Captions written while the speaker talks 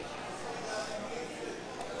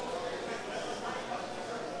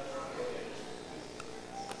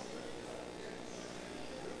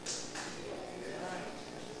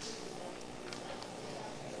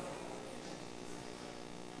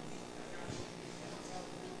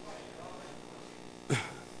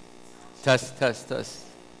Test, test, test.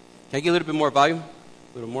 Can I get a little bit more volume?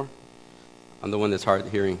 A little more? I'm the one that's hard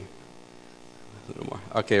hearing. A little more.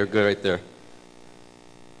 Okay, we're good right there.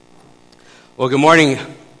 Well, good morning. Good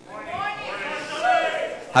morning.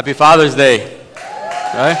 Happy Father's Day.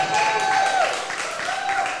 Right?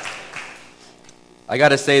 I got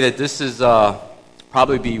to say that this is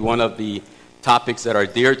probably be one of the topics that are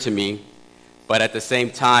dear to me, but at the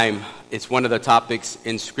same time, it's one of the topics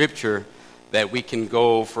in Scripture that we can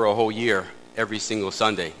go for a whole year, every single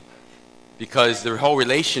Sunday. Because the whole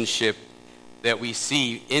relationship that we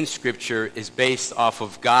see in Scripture is based off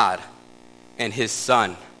of God and His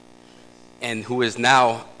Son, and who is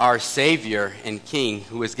now our Savior and King,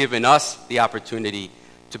 who has given us the opportunity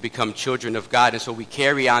to become children of God. And so we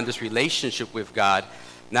carry on this relationship with God,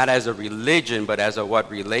 not as a religion, but as a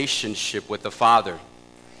relationship with the Father.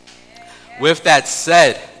 With that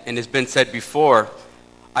said, and it's been said before,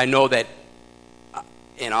 I know that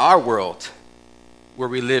in our world, where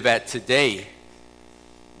we live at today,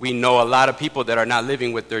 we know a lot of people that are not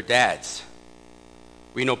living with their dads.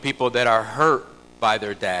 We know people that are hurt by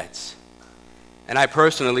their dads. And I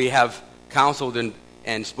personally have counseled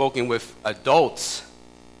and spoken with adults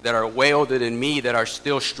that are way older than me that are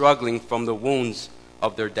still struggling from the wounds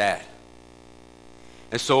of their dad.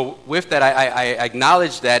 And so with that, I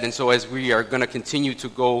acknowledge that. And so as we are going to continue to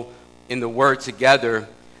go in the Word together,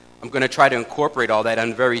 I'm going to try to incorporate all that.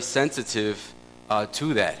 I'm very sensitive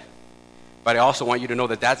to that. But I also want you to know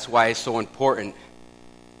that that's why it's so important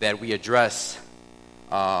that we address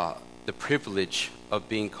the privilege of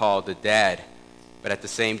being called a dad, but at the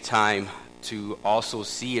same time to also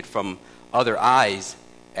see it from other eyes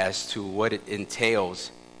as to what it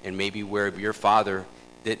entails and maybe where your father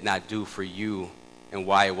did not do for you and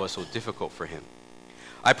why it was so difficult for him.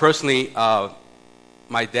 I personally,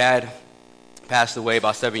 my dad passed away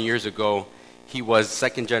about 7 years ago. He was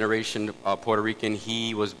second generation Puerto Rican.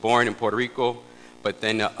 He was born in Puerto Rico, but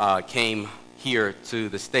then came here to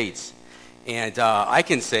the States. And I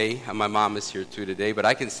can say, and my mom is here too today, but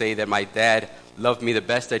I can say that my dad loved me the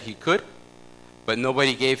best that he could, but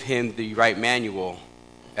nobody gave him the right manual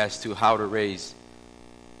as to how to raise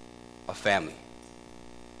a family.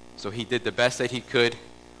 So he did the best that he could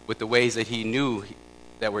with the ways that he knew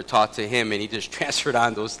that were taught to him, and he just transferred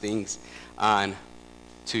on those things on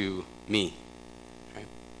to me. Right?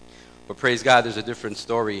 But praise God, there's a different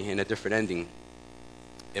story and a different ending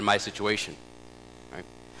in my situation. Right?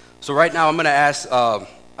 So right now I'm going to ask, I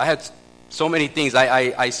had so many things.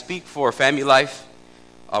 I speak for Family Life,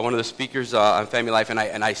 one of the speakers on Family Life, and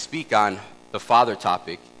I speak on the father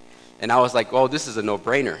topic. And I was like, oh, this is a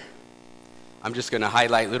no-brainer. I'm just going to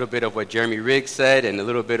highlight a little bit of what Jeremy Riggs said and a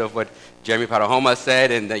little bit of what Jeremy Parahoma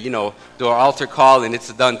said and, do our altar call and it's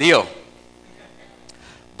a done deal.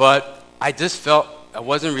 But I just felt I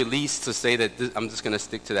wasn't released to say that I'm just going to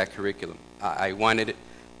stick to that curriculum. I wanted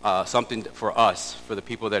something for us, for the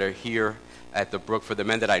people that are here at the Brook, for the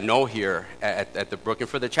men that I know here at the Brook, and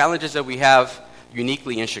for the challenges that we have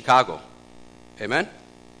uniquely in Chicago. Amen?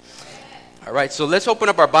 All right, so let's open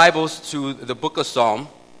up our Bibles to the book of Psalm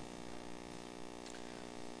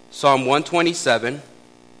 127.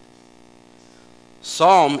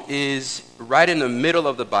 Psalm is right in the middle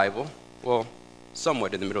of the Bible. Well,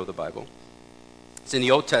 somewhat in the middle of the Bible. It's in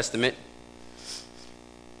the Old Testament.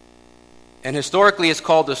 And historically, it's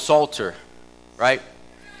called the Psalter, right?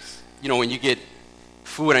 When you get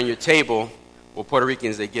food on your table, well, Puerto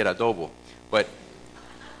Ricans, they get adobo. But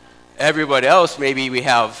everybody else, maybe we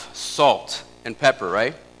have salt and pepper,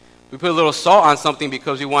 right? We put a little salt on something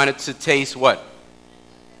because we want it to taste what?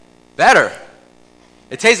 Better.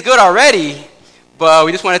 It tastes good already, but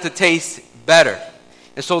we just want it to taste better.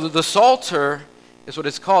 And so the Psalter is what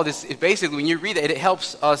it's called. It's basically, when you read it, it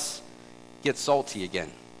helps us get salty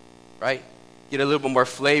again, right? Get a little bit more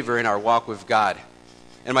flavor in our walk with God.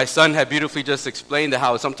 And my son had beautifully just explained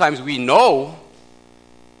how sometimes we know,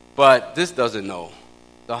 but this doesn't know.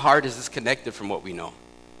 The heart is disconnected from what we know.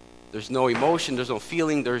 There's no emotion, there's no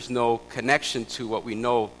feeling, there's no connection to what we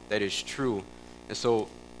know that is true. And so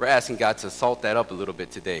we're asking God to salt that up a little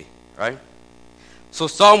bit today, right? So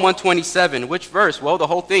Psalm 127, which verse? Well, the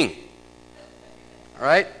whole thing. All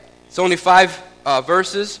right? It's only 5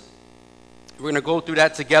 verses. We're going to go through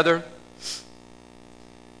that together.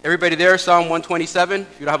 Everybody there, Psalm 127.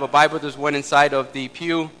 If you don't have a Bible, there's one inside of the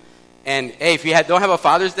pew. And, hey, if you don't have a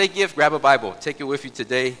Father's Day gift, grab a Bible. Take it with you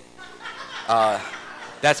today.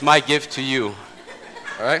 That's my gift to you.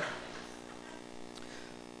 All right?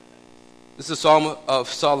 This is a Psalm of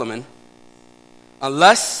Solomon.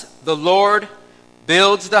 Unless the Lord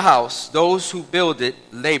builds the house, those who build it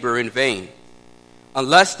labor in vain.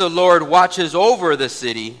 Unless the Lord watches over the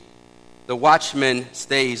city, the watchman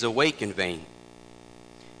stays awake in vain.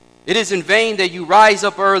 It is in vain that you rise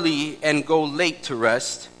up early and go late to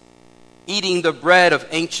rest, eating the bread of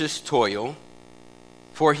anxious toil,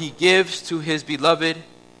 for he gives to his beloved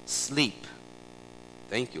sleep.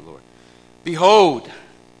 Thank you, Lord. Behold,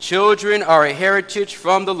 children are a heritage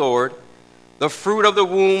from the Lord. The fruit of the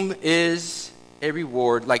womb is a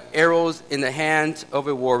reward. Like arrows in the hand of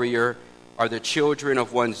a warrior are the children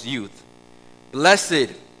of one's youth.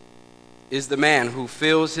 Blessed is the man who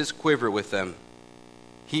fills his quiver with them.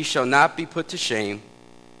 He shall not be put to shame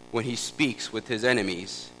when he speaks with his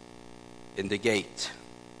enemies in the gate.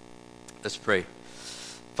 Let's pray.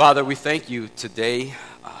 Father, we thank you today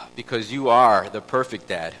because you are the perfect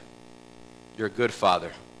dad. You're a good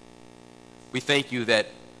father. We thank you that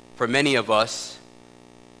for many of us,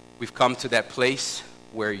 we've come to that place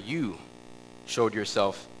where you showed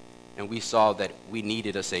yourself and we saw that we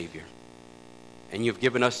needed a Savior. And you've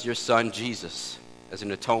given us your Son, Jesus, as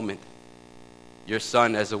an atonement. Your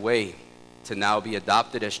Son as a way to now be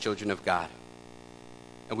adopted as children of God.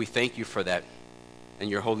 And we thank you for that. And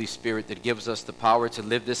your Holy Spirit that gives us the power to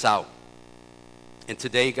live this out. And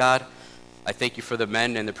today, God, I thank you for the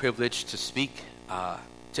men and the privilege to speak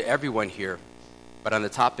to everyone here. But on the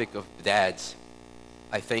topic of dads,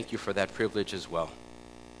 I thank you for that privilege as well.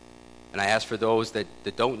 And I ask for those that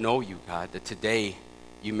don't know you, God, that today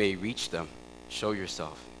you may reach them, show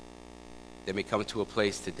yourself. They may come to a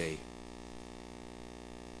place today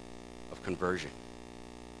of conversion,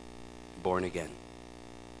 born again.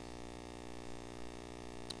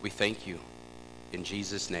 We thank you in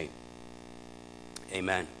Jesus' name.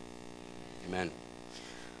 Amen. Amen.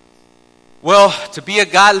 Well, to be a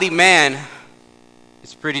godly man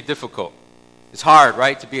is pretty difficult. It's hard,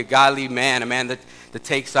 right? To be a godly man, a man that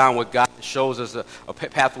takes on what God shows us a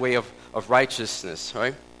pathway of righteousness,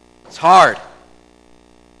 right? It's hard.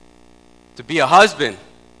 To be a husband,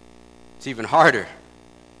 it's even harder,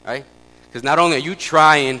 right? Because not only are you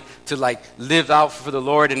trying to live out for the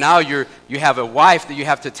Lord, and now you have a wife that you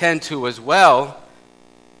have to tend to as well,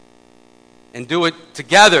 and do it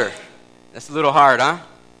together. That's a little hard, huh?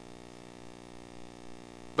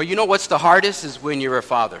 But you know what's the hardest is when you're a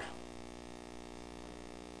father.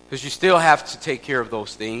 Because you still have to take care of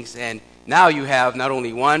those things. And now you have not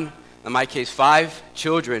only one, in my case 5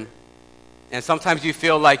 children. And sometimes you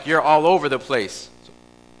feel like you're all over the place.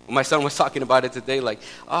 When my son was talking about it today, I'm like,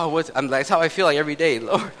 that's how I feel like every day.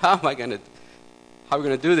 Lord, how are we going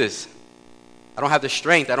to do this? I don't have the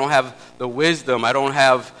strength. I don't have the wisdom. I don't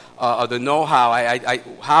have the know-how.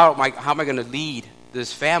 How am I going to lead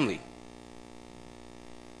this family?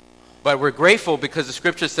 But we're grateful because the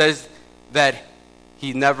scripture says that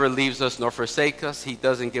he never leaves us nor forsakes us. He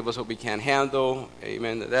doesn't give us what we can't handle.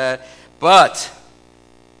 Amen to that. But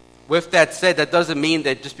with that said, that doesn't mean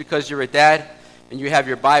that just because you're a dad and you have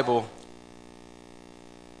your Bible,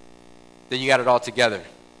 that you got it all together.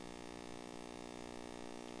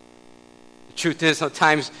 The truth is,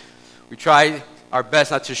 sometimes we try our best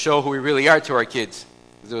not to show who we really are to our kids,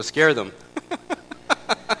 because it will scare them.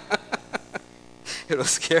 It'll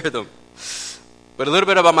scare them. But a little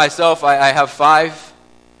bit about myself, I have 5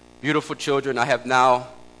 beautiful children. I have now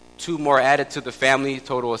 2 more added to the family,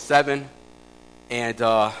 total of 7. And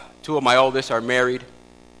 2 of my oldest are married.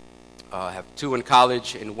 I have 2 in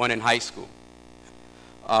college and 1 in high school.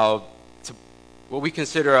 It's what we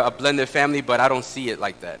consider a blended family, but I don't see it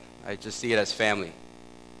like that. I just see it as family.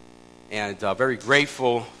 And very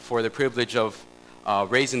grateful for the privilege of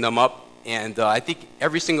raising them up. And I think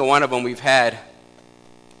every single one of them we've had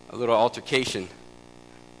a little altercation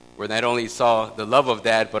where not only saw the love of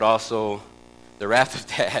dad, but also the wrath of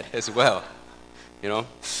dad as well, you know.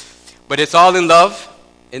 But it's all in love,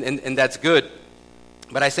 and that's good.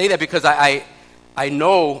 But I say that because I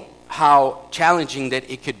know how challenging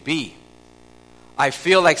that it could be. I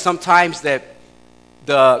feel like sometimes that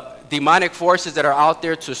the demonic forces that are out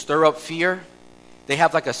there to stir up fear, they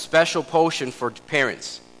have like a special potion for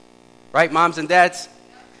parents. Right, moms and dads?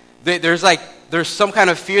 There's some kind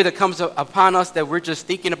of fear that comes upon us that we're just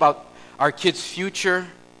thinking about our kids' future.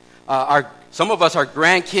 Some of us are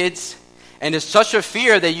grandkids, and it's such a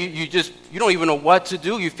fear that you don't even know what to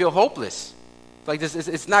do. You feel hopeless. Like this,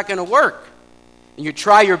 it's not going to work. And you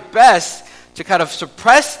try your best to kind of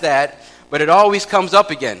suppress that, but it always comes up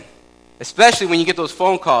again, especially when you get those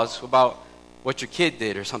phone calls about what your kid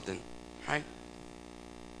did or something, right?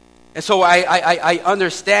 And so I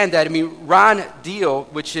understand that. I mean, Ron Deal,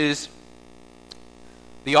 which is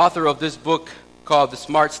the author of this book called The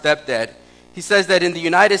Smart Stepdad, he says that in the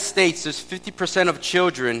United States, there's 50% of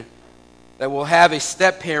children that will have a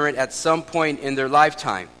step-parent at some point in their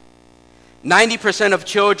lifetime. 90% of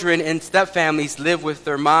children in step families live with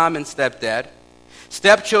their mom and stepdad.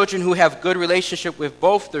 Stepchildren who have good relationship with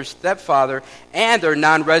both their stepfather and their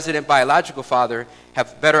non-resident biological father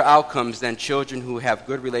have better outcomes than children who have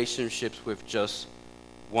good relationships with just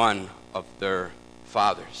one of their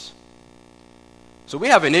fathers. So we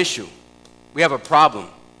have an issue. We have a problem.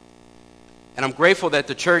 And I'm grateful that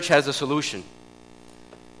the church has a solution,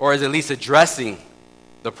 or is at least addressing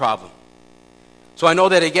the problem. So I know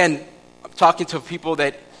that, again, I'm talking to people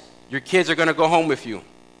that your kids are going to go home with you.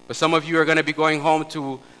 But some of you are going to be going home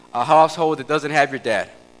to a household that doesn't have your dad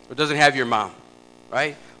or doesn't have your mom,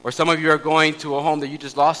 right? Or some of you are going to a home that you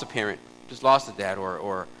just lost a parent, just lost a dad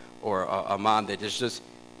or a mom that is just,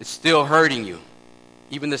 it's still hurting you,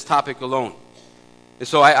 even this topic alone. And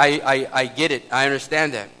so I get it. I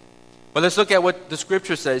understand that. But let's look at what the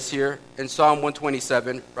scripture says here in Psalm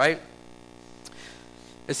 127, right?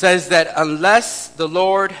 It says that unless the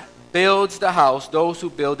Lord builds the house, those who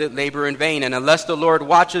build it labor in vain. And unless the Lord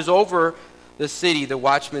watches over the city, the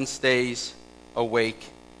watchman stays awake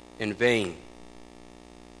in vain.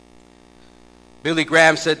 Billy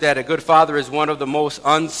Graham said that a good father is one of the most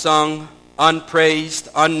unsung, unpraised,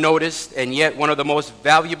 unnoticed, and yet one of the most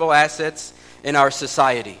valuable assets in our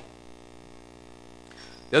society.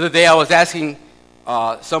 The other day I was asking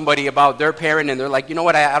somebody about their parent, and they're like, you know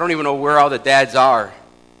what, I don't even know where all the dads are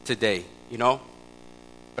today, you know?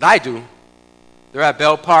 But I do. They're at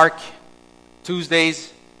Bell Park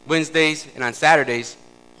Tuesdays, Wednesdays, and on Saturdays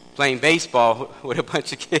playing baseball with a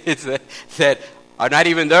bunch of kids that are not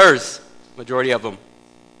even theirs, majority of them.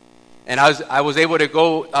 And I was able to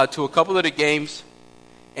go to a couple of the games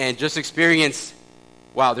and just experience,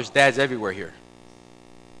 wow, there's dads everywhere here.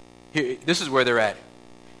 This is where they're at.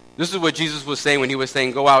 This is what Jesus was saying when he was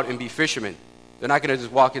saying, go out and be fishermen. They're not going to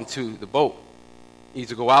just walk into the boat. You need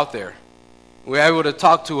to go out there. We were able to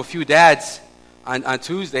talk to a few dads on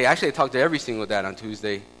Tuesday. Actually, I talked to every single dad on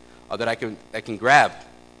Tuesday that I can grab.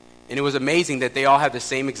 And it was amazing that they all have the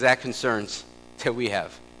same exact concerns that we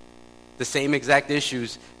have. The same exact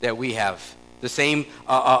issues that we have. The same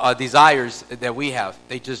desires that we have.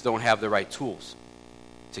 They just don't have the right tools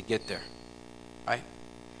to get there. Right?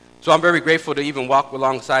 So I'm very grateful to even walk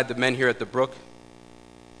alongside the men here at the Brook.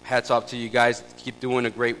 Hats off to you guys. Keep doing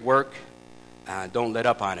a great work. Don't let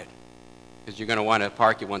up on it. Because you're going to want to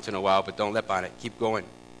park it once in a while, but don't let up on it. Keep going.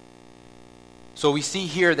 So we see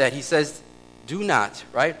here that he says, do not,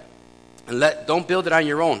 right? And don't build it on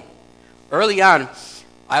your own. Early on,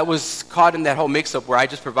 I was caught in that whole mix-up where I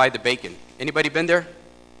just provide the bacon. Anybody been there?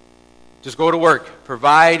 Just go to work.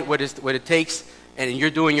 Provide what it takes, and you're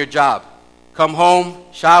doing your job. Come home,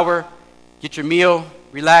 shower, get your meal,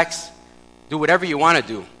 relax, do whatever you want to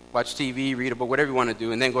do. Watch TV, read a book, whatever you want to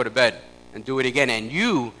do, and then go to bed and do it again. And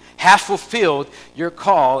you have fulfilled your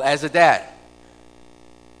call as a dad.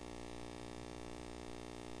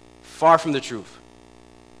 Far from the truth.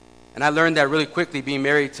 And I learned that really quickly being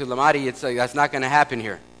married to Lamati. It's like, that's not going to happen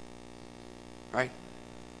here. Right?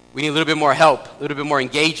 We need a little bit more help, a little bit more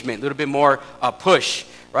engagement, a little bit more push.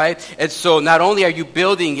 Right? And so not only are you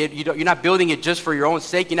building it, you're not building it just for your own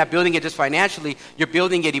sake. You're not building it just financially. You're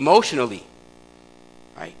building it emotionally.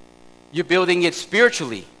 Right? You're building it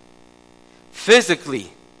spiritually, physically.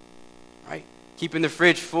 Right? Keeping the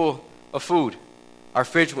fridge full of food. Our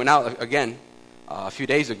fridge went out again a few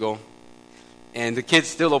days ago. And the kids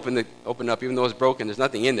still open up, even though it's broken. There's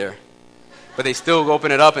nothing in there. But they still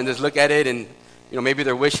open it up and just look at it, and maybe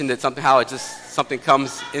they're wishing that somehow something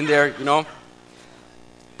comes in there,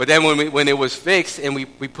 But then when it was fixed and we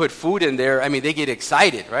put food in there, I mean, they get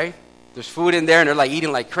excited, right? There's food in there and they're like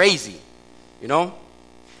eating like crazy, I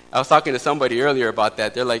was talking to somebody earlier about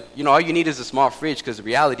that. They're like, all you need is a small fridge, because in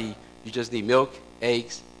reality, you just need milk,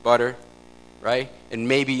 eggs, butter, right? And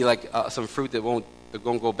maybe like some fruit that won't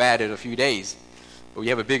go bad in a few days. But you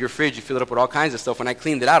have a bigger fridge, you fill it up with all kinds of stuff. When I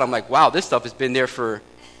cleaned it out, I'm like, wow, this stuff has been there for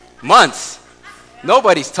months.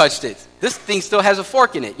 Nobody's touched it. This thing still has a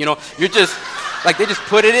fork in it. You're just, like, they just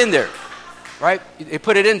put it in there, right? They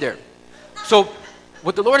put it in there. So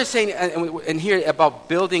what the Lord is saying, and here about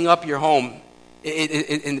building up your home,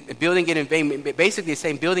 and building it in vain, basically it's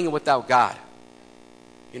saying building it without God,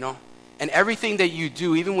 And everything that you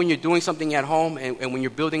do, even when you're doing something at home and when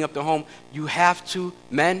you're building up the home, you have to,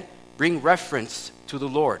 men, bring reference to the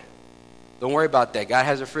Lord. Don't worry about that. God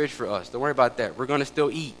has a fridge for us. Don't worry about that. We're going to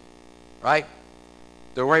still eat, right?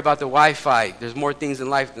 Don't worry about the Wi-Fi. There's more things in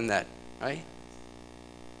life than that, right?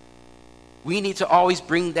 We need to always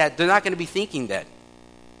bring that. They're not going to be thinking that.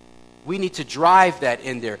 We need to drive that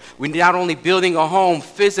in there. We're not only building a home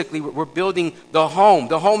physically, we're building the home.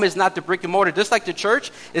 The home is not the brick and mortar. Just like the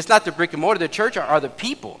church, it's not the brick and mortar. The church are the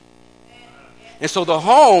people. And so the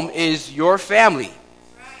home is your family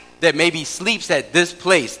that maybe sleeps at this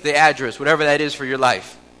place, the address, whatever that is for your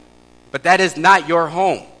life. But that is not your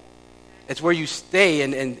home. It's where you stay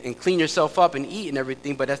and clean yourself up and eat and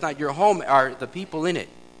everything, but that's not your home, are the people in it.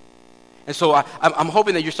 And so I'm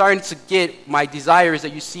hoping that you're starting to get, my desire is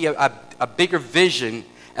that you see a bigger vision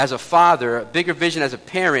as a father, a bigger vision as a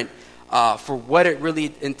parent for what it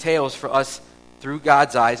really entails for us through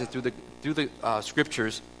God's eyes and through the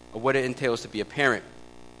scriptures of what it entails to be a parent,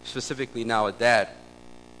 specifically now a dad.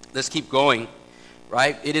 Let's keep going,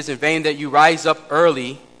 right? It is in vain that you rise up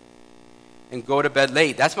early and go to bed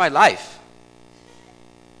late. That's my life.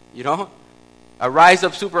 You know? I rise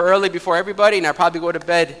up super early before everybody, and I probably go to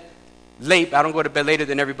bed late. I don't go to bed later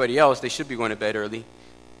than everybody else. They should be going to bed early.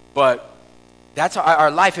 But that's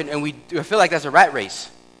our life, and I feel like that's a rat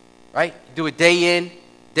race, right? Do it day in,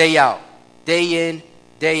 day out. Day in,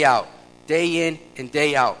 day out. Day in and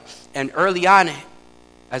day out. And early on,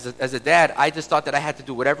 as a dad, I just thought that I had to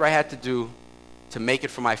do whatever I had to do to make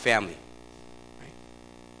it for my family. Right?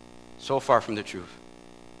 So far from the truth.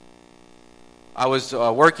 I was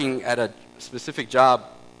working at a specific job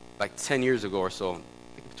like 10 years ago or so,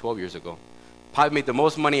 I think 12 years ago. Probably made the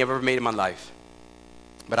most money I've ever made in my life.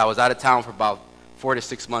 But I was out of town for about 4 to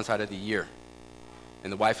 6 months out of the year.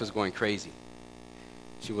 And the wife was going crazy.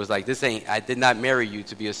 She was like, I did not marry you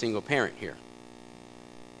to be a single parent here.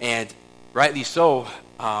 And rightly so,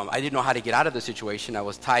 I didn't know how to get out of the situation. I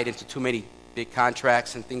was tied into too many big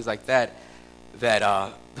contracts and things like that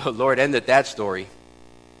the Lord ended that story.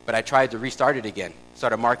 But I tried to restart it again.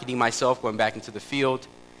 Started marketing myself, going back into the field,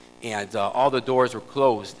 and all the doors were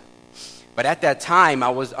closed. But at that time, I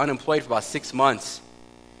was unemployed for about 6 months.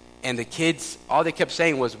 And the kids, all they kept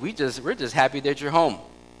saying was, we're just happy that you're home.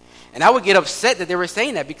 And I would get upset that they were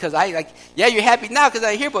saying that because yeah, you're happy now because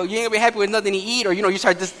I'm here, but you ain't going to be happy with nothing to eat, or, you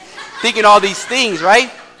start just thinking all these things, right?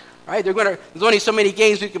 Right? There's only so many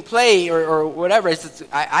games we can play or whatever.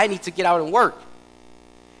 I need to get out and work.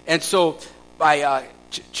 And so my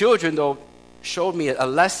children, though, showed me a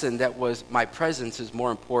lesson that was my presence is more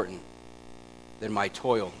important than my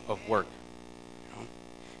toil of work.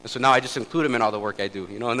 And so now I just include them in all the work I do,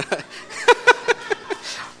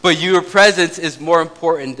 But your presence is more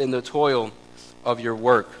important than the toil of your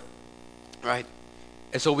work, right?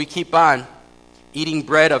 And so we keep on eating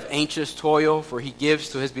bread of anxious toil, for he gives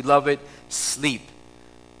to his beloved sleep.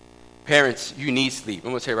 Parents, you need sleep. I'm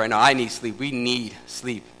going to tell you right now, I need sleep. We need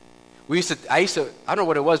sleep. I don't know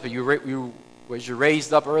what it was, but as you're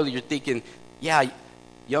raised up early, you're thinking, yeah,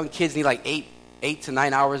 young kids need like 8 to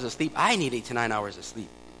 9 hours of sleep. I need 8 to 9 hours of sleep,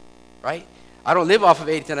 right? I don't live off of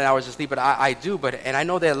 8 to 9 hours of sleep, but I do. And I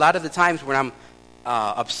know that a lot of the times when I'm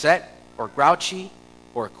upset or grouchy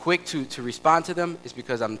or quick to respond to them is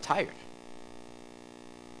because I'm tired.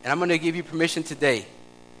 And I'm going to give you permission today.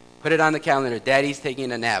 Put it on the calendar. Daddy's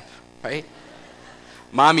taking a nap, right?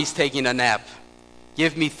 Mommy's taking a nap.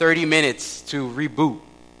 Give me 30 minutes to reboot.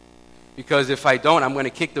 Because if I don't, I'm going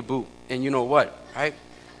to kick the boot. And you know what, right?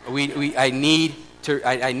 I need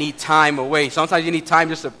time away. Sometimes you need time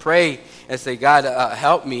just to pray and say, God,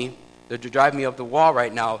 help me to drive me up the wall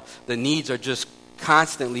right now. The needs are just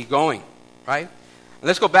constantly going, right? And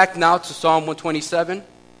let's go back now to Psalm 127,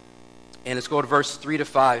 and let's go to verse 3 to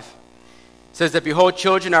 5. It says that, behold,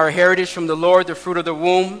 children are a heritage from the Lord, the fruit of the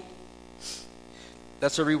womb.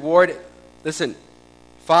 That's a reward. Listen,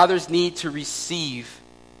 fathers need to receive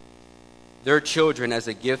their children as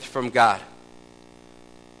a gift from God.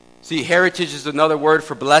 See, heritage is another word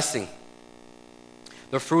for blessing.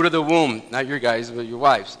 The fruit of the womb, not your guys, but your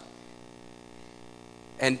wives.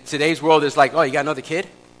 And today's world is like, oh, you got another kid?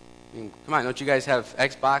 I mean, come on, don't you guys have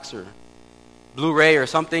Xbox or Blu-ray or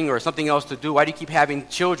something else to do? Why do you keep having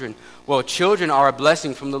children? Well, children are a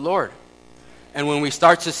blessing from the Lord. And when we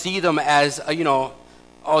start to see them as,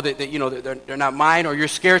 they're not mine, or you're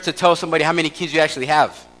scared to tell somebody how many kids you actually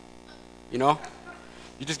have, You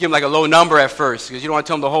just give them like a low number at first because you don't want to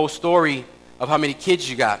tell them the whole story of how many kids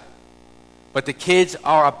you got. But the kids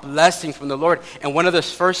are a blessing from the Lord. And one of the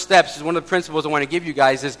first steps, is one of the principles I want to give you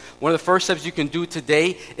guys, is one of the first steps you can do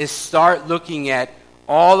today is start looking at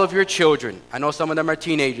all of your children. I know some of them are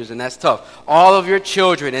teenagers, and that's tough. All of your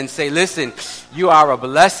children, and say, listen, you are a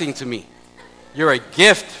blessing to me. You're a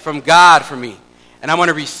gift from God for me. And I'm going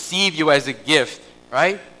to receive you as a gift,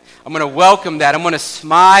 right? I'm going to welcome that. I'm going to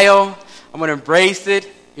smile. I'm going to embrace it,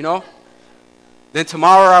 Then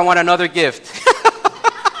tomorrow I want another gift.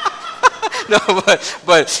 No,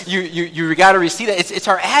 but you got to receive that. It's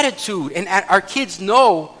our attitude. And our kids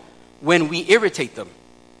know when we irritate them.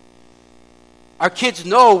 Our kids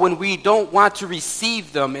know when we don't want to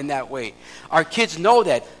receive them in that way. Our kids know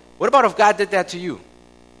that, What about if God did that to you?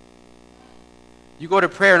 You go to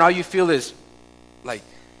prayer and all you feel is like,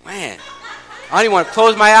 man, I don't even want to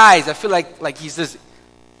close my eyes. I feel like he's just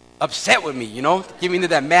upset with me, giving me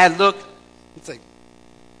that mad look. It's like,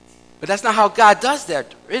 but that's not how God does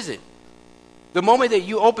that, is it? The moment that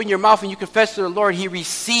you open your mouth and you confess to the Lord, he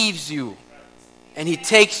receives you. And he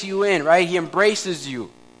takes you in, right? He embraces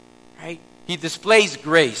you, right? He displays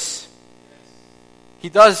grace. He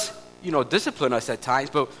does, discipline us at times,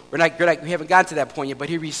 but we haven't gotten to that point yet, but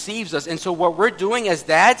he receives us. And so what we're doing as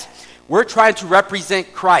dads, we're trying to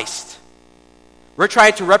represent Christ. We're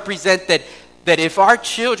trying to represent that if our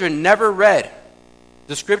children never read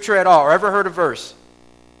the scripture at all or ever heard a verse,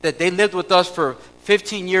 that they lived with us for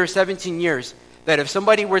 15 years, 17 years, that if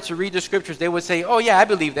somebody were to read the scriptures, they would say, oh yeah, I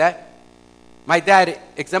believe that. My dad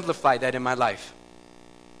exemplified that in my life.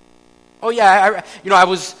 Oh yeah,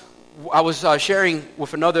 I was sharing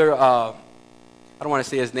with another, I don't want to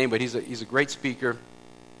say his name, but he's a great speaker.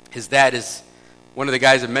 His dad is one of the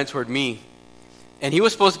guys that mentored me. And he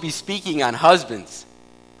was supposed to be speaking on husbands,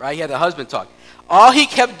 right? He had the husband talk. All he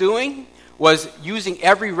kept doing was using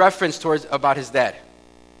every reference about his dad.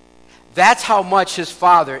 That's how much his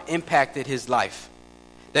father impacted his life.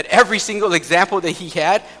 That every single example that he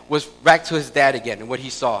had was back to his dad again and what he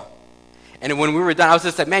saw. And when we were done, I was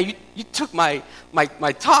just like, man, you took my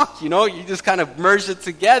talk, you just kind of merged it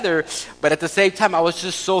together. But at the same time, I was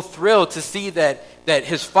just so thrilled to see that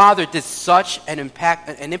his father did such an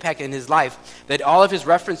impact in his life that all of his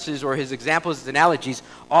references or his examples, his analogies,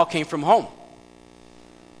 all came from home.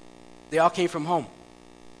 They all came from home.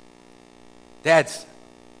 Dads,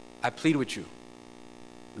 I plead with you.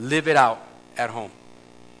 Live it out at home.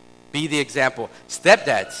 Be the example.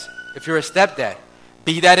 Stepdads, if you're a stepdad,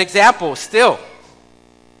 be that example still.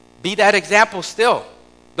 Be that example still.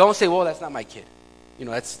 Don't say, well, that's not my kid.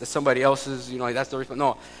 That's somebody else's, that's the response.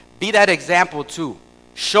 No, be that example too.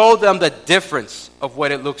 Show them the difference of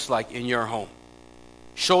what it looks like in your home.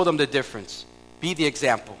 Show them the difference. Be the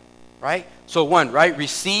example, right? So one, right?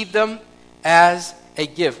 Receive them as a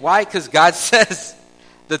gift. Why? Because God says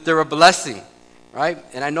that they're a blessing, right?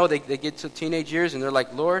 And I know they get to teenage years and they're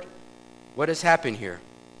like, Lord, what has happened here?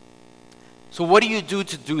 So what do you do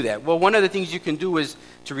to do that? Well, one of the things you can do is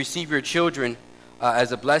to receive your children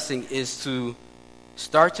as a blessing is to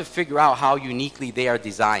start to figure out how uniquely they are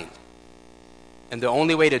designed. And the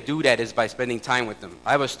only way to do that is by spending time with them.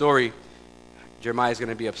 I have a story. Jeremiah's going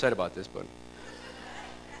to be upset about this, but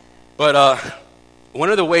one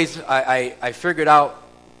of the ways I figured out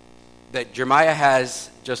that Jeremiah has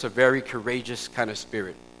just a very courageous kind of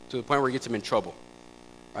spirit to the point where it gets him in trouble.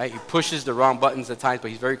 Right? He pushes the wrong buttons at times,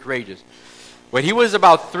 but he's very courageous. When he was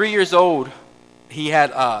about 3 years old, he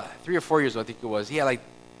had 3 or 4 years old, I think it was. He had like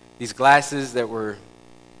these glasses that were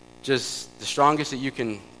just the strongest that you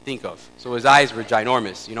can think of. So his eyes were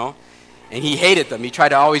ginormous, and he hated them. He tried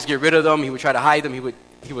to always get rid of them. He would try to hide them. He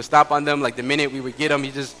would stop on them. Like the minute we would get them,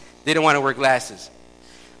 he just didn't want to wear glasses.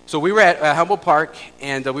 So we were at Humboldt Park,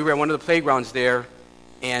 and we were at one of the playgrounds there,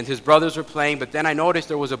 and his brothers were playing, but then I noticed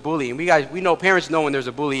there was a bully. And we know, parents know when there's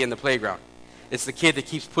a bully in the playground. It's the kid that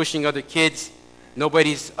keeps pushing other kids.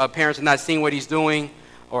 Nobody's, parents are not seeing what he's doing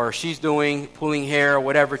or she's doing, pulling hair or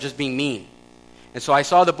whatever, just being mean. And so I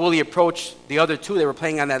saw the bully approach the other two. They were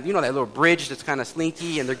playing on that, that little bridge that's kind of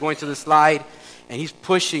slinky, and they're going to the slide, and he's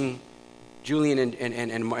pushing Julian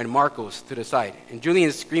and Marcos to the side. And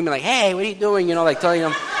Julian's screaming like, hey, what are you doing? Telling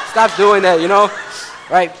them, stop doing that,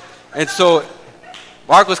 right? And so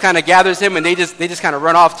Marcos kind of gathers him, and they just kind of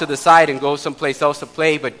run off to the side and go someplace else to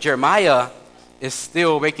play. But Jeremiah is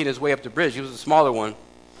still making his way up the bridge. He was a smaller one.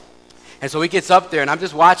 And so he gets up there, and I'm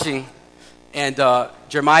just watching, and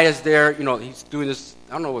Jeremiah's there. He's doing this,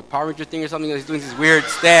 I don't know, what Power Ranger thing or something. He's doing this weird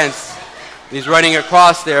stance. And he's running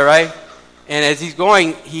across there, right? And as he's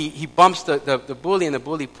going, he bumps the bully, and the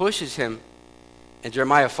bully pushes him, and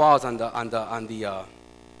Jeremiah falls on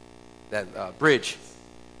that bridge.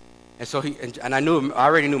 And so I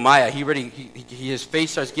already knew Maya. His face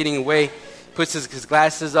starts getting away, puts his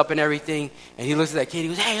glasses up and everything, and he looks at that kid. He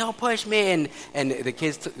goes, "Hey, don't push me!" And the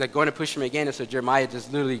kid's going to push him again, and so Jeremiah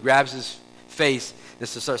just literally grabs his face and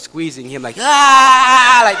starts squeezing him like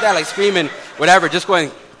like that, like screaming, whatever, just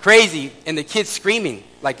going crazy. And the kid's screaming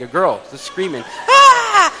like a girl, just screaming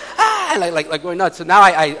like going nuts. So now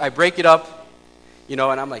I break it up, and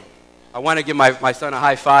I'm like, I want to give my son a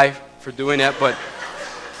high five for doing that, but.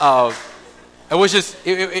 It was just,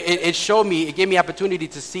 it showed me, it gave me opportunity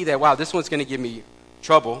to see that, wow, this one's going to give me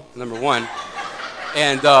trouble, number one.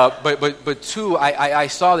 And, but two, I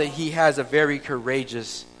saw that he has a very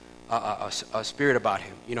courageous spirit about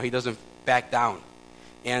him. He doesn't back down.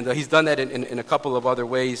 And he's done that in a couple of other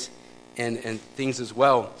ways and things as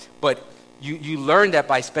well. But you learn that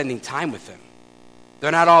by spending time with them.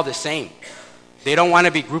 They're not all the same. They don't want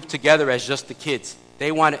to be grouped together as just the kids.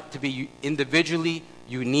 They want it to be individually,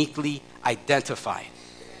 uniquely identified.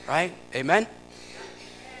 Right? Amen?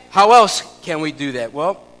 How else can we do that?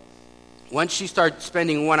 Well, once you start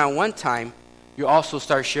spending one-on-one time, you also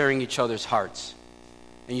start sharing each other's hearts.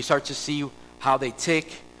 And you start to see how they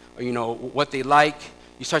tick, or, what they like.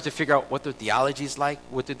 You start to figure out what their theology is like,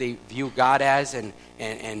 what do they view God as,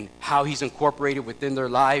 and how he's incorporated within their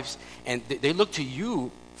lives. And they look to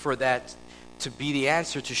you for that to be the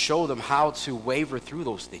answer, to show them how to waver through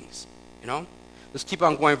those things. Let's keep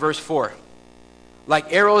on going. Verse 4.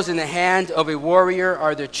 Like arrows in the hand of a warrior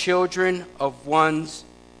are the children of one's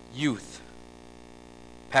youth.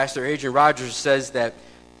 Pastor Adrian Rogers says that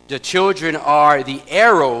the children are the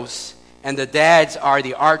arrows and the dads are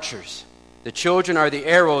the archers. The children are the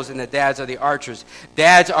arrows and the dads are the archers.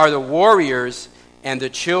 Dads are the warriors and the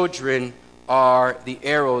children are the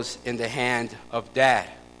arrows in the hand of dad.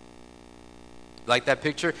 Like that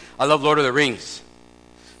picture? I love Lord of the Rings.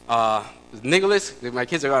 Nicholas, my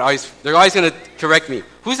kids are always going to correct me.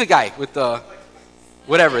 Who's the guy with the,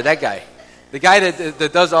 whatever, that guy? The guy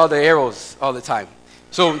that does all the arrows all the time.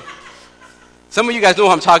 So, some of you guys know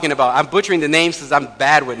who I'm talking about. I'm butchering the names because I'm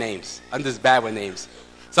bad with names. I'm just bad with names.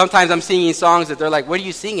 Sometimes I'm singing songs that they're like, what are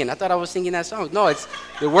you singing? I thought I was singing that song. No,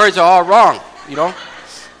 the words are all wrong,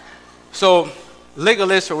 So,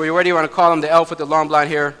 Legolas, or whatever you want to call him, the elf with the long blonde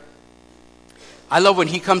hair, I love when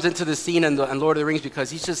he comes into the scene in Lord of the Rings because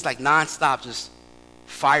he's just like nonstop, just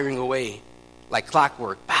firing away like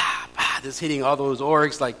clockwork. Bah, bah, just hitting all those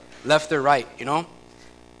orcs like left and right,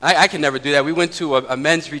 I can never do that. We went to a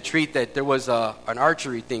men's retreat that there was an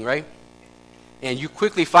archery thing, right? And you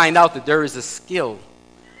quickly find out that there is a skill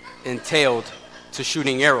entailed to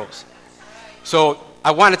shooting arrows. So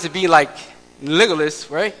I wanted to be like Legolas,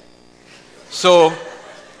 right? So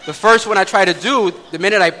the first one I try to do, the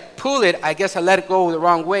minute I pull it, I guess I let it go the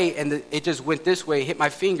wrong way, and it just went this way, hit my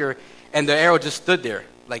finger, and the arrow just stood there.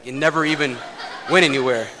 Like it never even went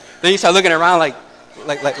anywhere. Then you start looking around like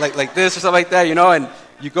this or something like that, and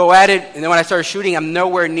you go at it, and then when I start shooting, I'm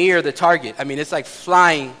nowhere near the target. I mean, it's like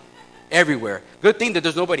flying everywhere. Good thing that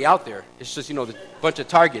there's nobody out there. It's just, a bunch of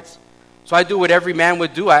targets. So I do what every man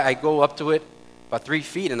would do. I go up to it about 3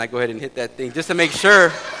 feet, and I go ahead and hit that thing just to make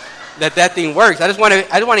sure that thing works. I just want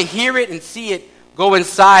to hear it and see it go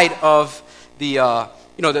inside of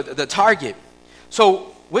the target.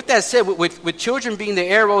 So with that said, with children being the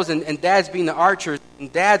arrows and dads being the archers,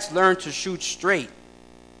 and dads learn to shoot straight,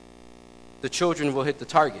 the children will hit the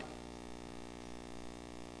target.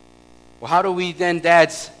 Well, how do we then,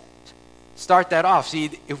 dads, start that off? See,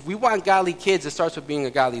 if we want godly kids, it starts with being a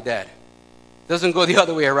godly dad. It doesn't go the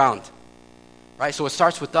other way around. Right? So it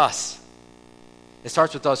starts with us. It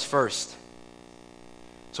starts with us first.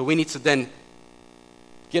 So we need to then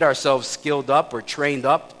get ourselves skilled up or trained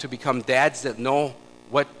up to become dads that know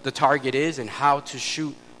what the target is and how to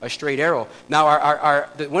shoot a straight arrow. Now,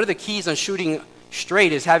 one of the keys on shooting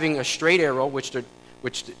straight is having a straight arrow, which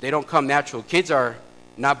they don't come natural. Kids are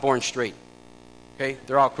not born straight. Okay?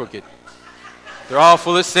 They're all crooked. They're all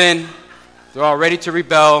full of sin. They're all ready to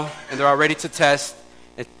rebel, and they're all ready to test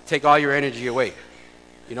and take all your energy away.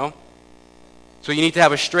 So you need to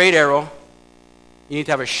have a straight arrow. You need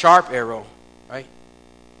to have a sharp arrow, right?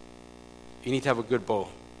 You need to have a good bow.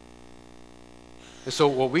 And so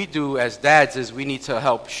what we do as dads is we need to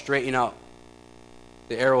help straighten out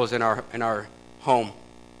the arrows in our home,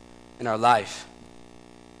 in our life.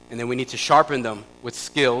 And then we need to sharpen them with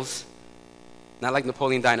skills, not like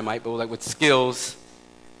Napoleon Dynamite, but like with skills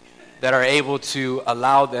that are able to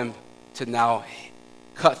allow them to now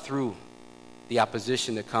cut through the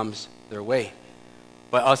opposition that comes their way.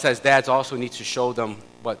 But us as dads also need to show them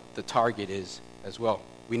what the target is as well.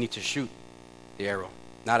 We need to shoot the arrow,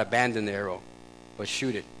 not abandon the arrow, but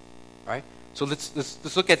shoot it, right? So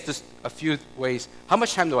let's look at this a few ways. How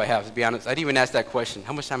much time do I have, to be honest? I didn't even ask that question.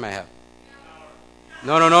 How much time I have?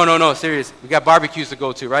 No, serious. We got barbecues to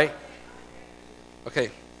go to, right?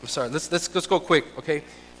 Okay, I'm sorry. Let's go quick, okay?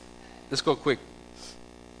 Let's go quick.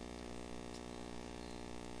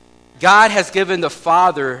 God has given the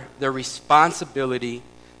father the responsibility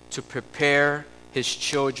to prepare his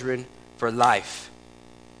children for life.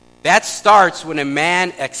 That starts when a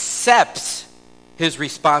man accepts his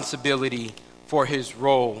responsibility for his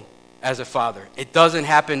role as a father. It doesn't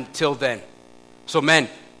happen till then. So men,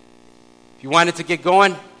 if you wanted to get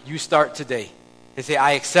going, you start today. And say,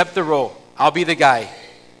 I accept the role. I'll be the guy.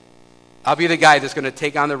 I'll be the guy that's going to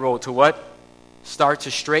take on the role to what? Start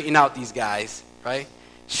to straighten out these guys, right?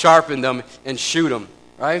 sharpen them and shoot them,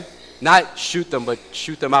 right? Not shoot them, but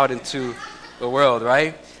shoot them out into the world,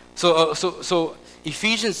 right? So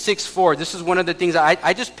Ephesians 6:4, this is one of the things,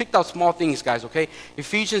 I just picked out small things, guys, okay?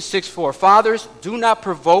 Ephesians 6:4, fathers, do not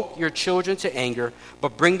provoke your children to anger,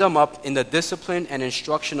 but bring them up in the discipline and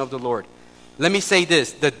instruction of the Lord. Let me say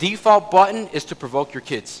this, the default button is to provoke your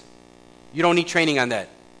kids. You don't need training on that.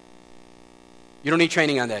 You don't need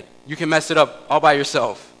training on that. You can mess it up all by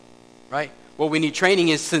yourself, right? What we need training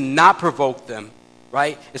is to not provoke them,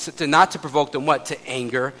 right? It's to not to provoke them, what? To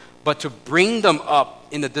anger, but to bring them up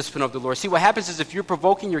in the discipline of the Lord. See, what happens is if you're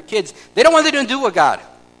provoking your kids, they don't want anything to do with God.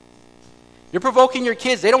 You're provoking your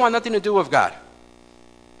kids, they don't want nothing to do with God,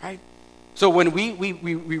 right? So when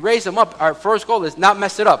we raise them up, our first goal is not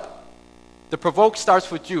mess it up. The provoke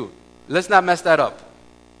starts with you. Let's not mess that up.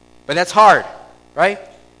 But that's hard, right?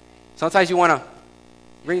 Sometimes you want to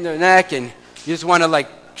wring their neck and you just want to like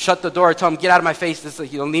shut the door, tell them, get out of my face, this,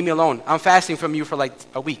 leave me alone. I'm fasting from you for like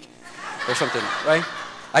a week or something, right?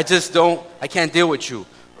 I can't deal with you,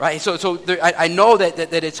 right? So I know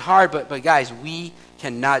that it's hard, but guys, we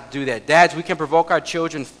cannot do that. Dads, we can provoke our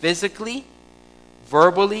children physically,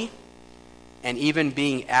 verbally, and even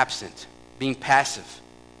being absent, being passive,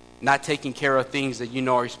 not taking care of things that you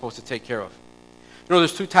know are supposed to take care of. You know,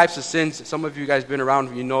 there's two types of sins. Some of you guys been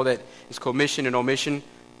around, you know that it's commission and omission.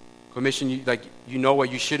 Commission, you know what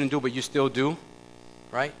you shouldn't do, but you still do,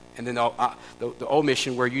 right? And then the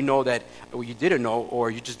omission, where you know that you didn't know, or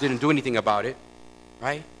you just didn't do anything about it,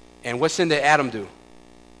 right? And what sin did Adam do?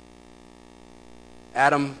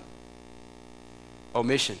 Adam,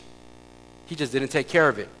 omission. He just didn't take care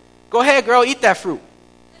of it. Go ahead, girl, eat that fruit,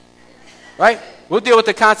 right? We'll deal with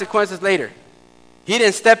the consequences later. He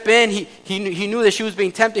didn't step in. He knew that she was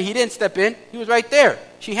being tempted. He didn't step in. He was right there.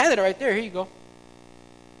 She handed it right there. Here you go.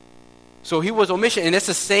 So he was omission, and it's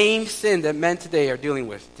the same sin that men today are dealing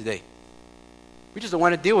with today. We just don't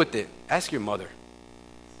want to deal with it. Ask your mother.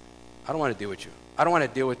 I don't want to deal with you. I don't want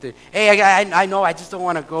to deal with it. Hey, I know, I just don't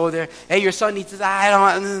want to go there. Hey, your son needs this. I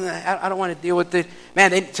don't want to deal with it.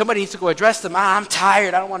 Man, somebody needs to go address them. I'm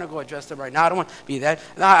tired. I don't want to go address them right now. I don't want to be that.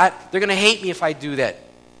 They're going to hate me if I do that.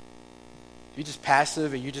 You're just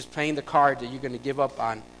passive, and you're just playing the card that you're going to give up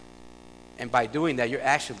on. And by doing that, you're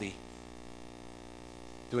actually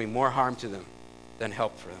doing more harm to them than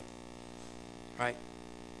help for them. Right?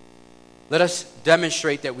 Let us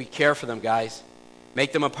demonstrate that we care for them, guys.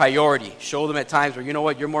 Make them a priority. Show them at times where, you know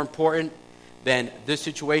what, you're more important than this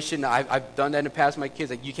situation. I've done that in the past with my kids.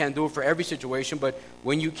 Like, you can't do it for every situation, but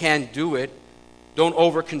when you can do it, don't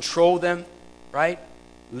over-control them, right?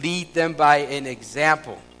 Lead them by an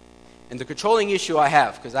example. And the controlling issue I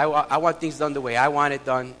have, because I want things done the way I want it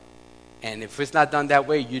done, and if it's not done that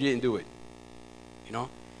way, you didn't do it. You know?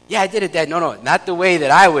 Yeah, I did it that. No, not the way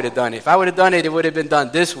that I would have done it. If I would have done it, it would have been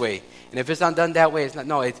done this way. And if it's not done that way, it's not.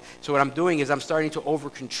 No, so what I'm doing is I'm starting to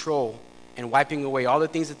over-control and wiping away all the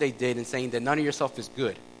things that they did and saying that none of your stuff is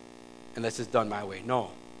good unless it's done my way.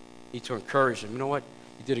 No. You need to encourage them. You know what?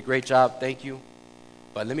 You did a great job. Thank you.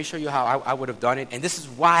 But let me show you how I would have done it. And this is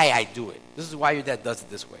why I do it. This is why your dad does it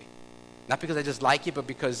this way. Not because I just like it, but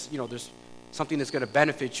because, there's something that's going to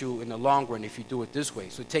benefit you in the long run if you do it this way.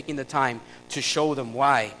 So taking the time to show them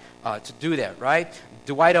why to do that, right?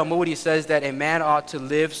 Dwight L. Moody says that a man ought to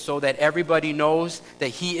live so that everybody knows that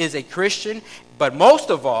he is a Christian, but most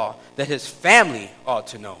of all, that his family ought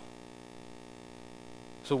to know.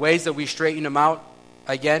 So ways that we straighten them out,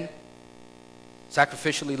 again,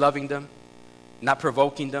 sacrificially loving them, not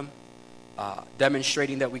provoking them,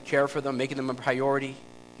 demonstrating that we care for them, making them a priority,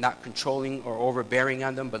 not controlling or overbearing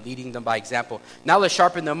on them, but leading them by example. Now let's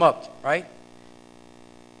sharpen them up, right?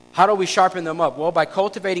 How do we sharpen them up? Well, by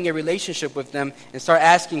cultivating a relationship with them and start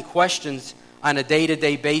asking questions on a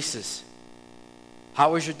day-to-day basis.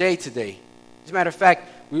 How was your day today? As a matter of fact,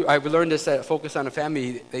 I learned this at Focus on the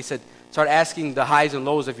Family. They said, start asking the highs and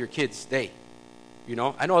lows of your kid's day.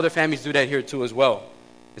 I know other families do that here too as well.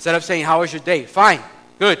 Instead of saying, how was your day? Fine,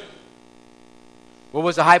 good. What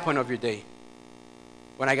was the high point of your day?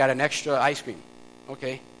 When I got an extra ice cream.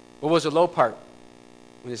 Okay. What was the low part?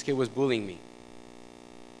 When this kid was bullying me.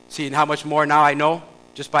 See how much more now I know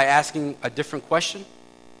just by asking a different question?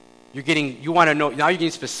 You want to know, now you're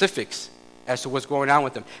getting specifics as to what's going on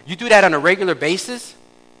with them. You do that on a regular basis,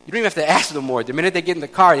 you don't even have to ask them more. The minute they get in the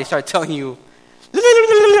car, they start telling you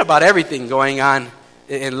about everything going on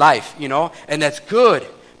in life, and that's good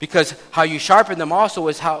because how you sharpen them also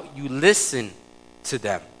is how you listen to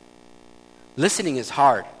them. Listening is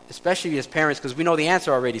hard, especially as parents, because we know the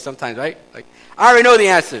answer already sometimes, right? Like, I already know the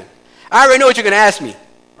answer. I already know what you're going to ask me.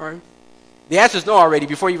 All right? The answer is no already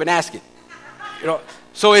before you even ask it.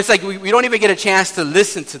 So it's like we don't even get a chance to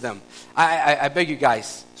listen to them. I beg you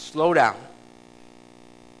guys, slow down.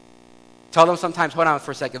 Tell them sometimes, hold on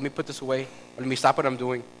for a second, let me put this away, or let me stop what I'm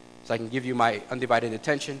doing so I can give you my undivided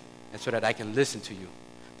attention and so that I can listen to you.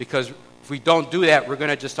 Because if we don't do that, we're going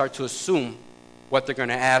to just start to assume what they're going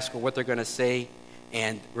to ask or what they're going to say,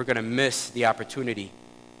 and we're going to miss the opportunity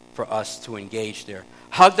for us to engage there.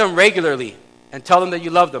 Hug them regularly and tell them that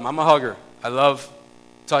you love them. I'm a hugger. I love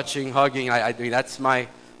touching, hugging. I mean, that's my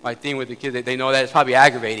thing with the kids. They know that it's probably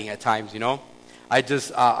aggravating at times,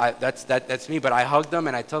 that's me. But I hug them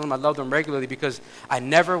and I tell them I love them regularly because I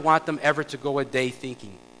never want them ever to go a day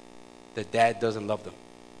thinking that dad doesn't love them.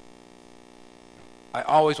 I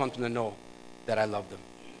always want them to know that I love them.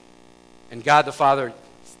 And God the Father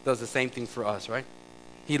does the same thing for us, right?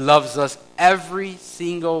 He loves us every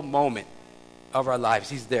single moment of our lives.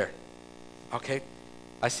 He's there. Okay?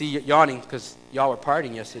 I see you yawning because y'all were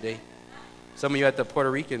partying yesterday. Some of you at the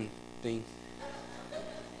Puerto Rican thing.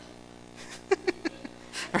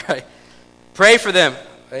 All right. Pray for them.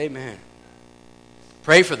 Amen.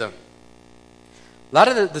 Pray for them. A lot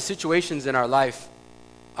of the situations in our life,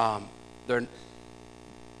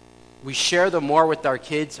 we share them more with our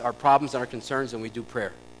kids, our problems and our concerns, than we do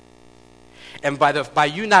prayer. And by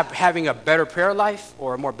you not having a better prayer life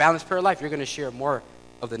or a more balanced prayer life, you're going to share more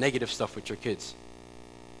of the negative stuff with your kids.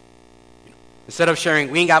 Instead of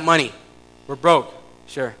sharing, we ain't got money, we're broke,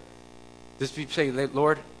 sure. Just be saying,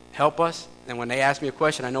 Lord, help us. And when they ask me a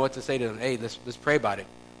question, I know what to say to them. Hey, let's pray about it.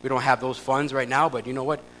 We don't have those funds right now, but you know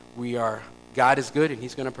what? God is good, and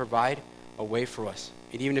he's going to provide a way for us.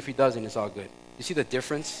 And even if he doesn't, it's all good. You see the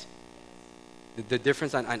difference? The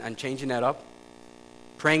difference on changing that up?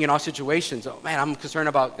 Praying in all situations. Oh, man, I'm concerned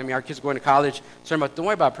about, our kids are going to college. Concerned about, don't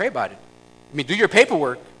worry about it, pray about it. Do your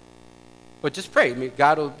paperwork, but just pray.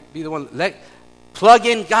 God will be the one. Plug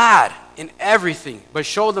in God in everything, but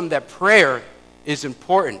show them that prayer is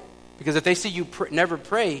important. Because if they see you never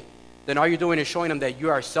pray, then all you're doing is showing them that you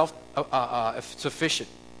are self-sufficient,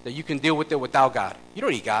 that you can deal with it without God. You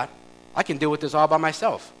don't need God. I can deal with this all by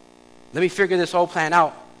myself. Let me figure this whole plan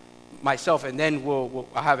out myself, and then I'll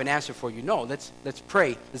have an answer for you. No, let's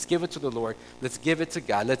pray. Let's give it to the Lord. Let's give it to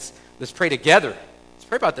God. Let's pray together. Let's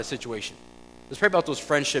pray about that situation. Let's pray about those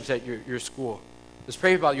friendships at your school. Let's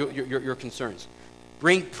pray about your concerns.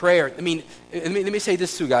 Bring prayer. Let me say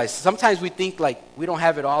this too, guys. Sometimes we think like we don't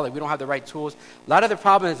have it all, like we don't have the right tools. A lot of the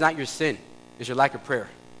problem is not your sin. It's your lack of prayer.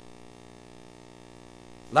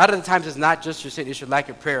 A lot of the times it's not just your sin. It's your lack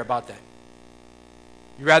of prayer about that.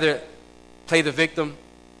 You rather play the victim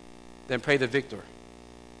than pray the victor.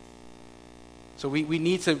 So we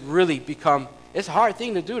need to really become, it's a hard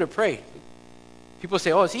thing to do, to pray. People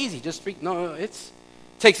say, oh, it's easy, just speak. No, it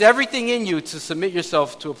takes everything in you to submit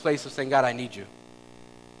yourself to a place of saying, God, I need you.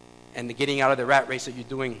 And the getting out of the rat race that you're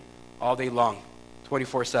doing all day long,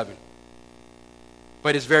 24/7.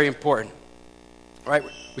 But it's very important. Right?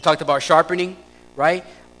 We talked about sharpening, right?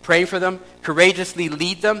 Praying for them, courageously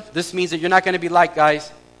lead them. This means that you're not going to be like,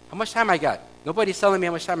 guys, how much time I got? Nobody's telling me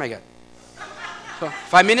how much time I got. So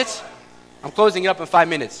 5 minutes? I'm closing up in 5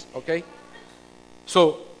 minutes, okay?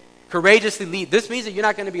 So courageously lead. This means that you're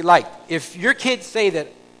not going to be liked. If your kids say that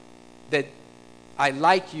I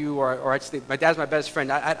like you, or my dad's my best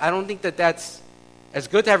friend, I don't think that's as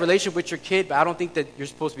good to have a relationship with your kid, but I don't think that you're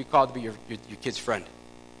supposed to be called to be your kid's friend.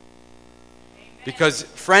 Because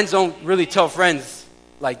friends don't really tell friends,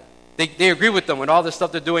 like, they agree with them with all the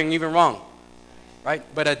stuff they're doing even wrong, right?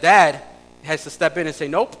 But a dad has to step in and say,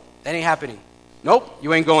 nope, that ain't happening. Nope,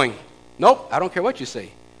 you ain't going. Nope, I don't care what you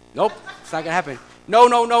say. Nope, it's not going to happen. No.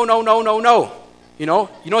 You know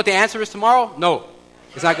what the answer is tomorrow? No,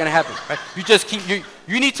 it's not going to happen. Right? You just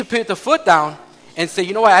you need to put the foot down and say,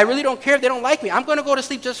 you know what, I really don't care if they don't like me. I'm going to go to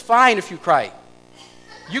sleep just fine if you cry.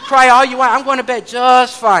 You cry all you want. I'm going to bed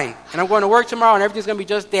just fine. And I'm going to work tomorrow and everything's going to be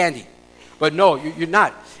just dandy. But no, you're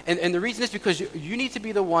not. And the reason is because you need to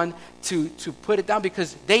be the one to put it down,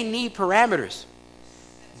 because they need parameters.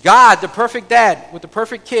 God, the perfect dad with the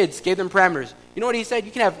perfect kids, gave them parameters. You know what he said?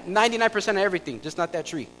 You can have 99% of everything, just not that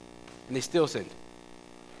tree. And they still sinned.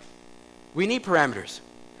 We need parameters.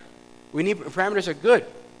 Parameters are good.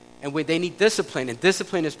 And they need discipline. And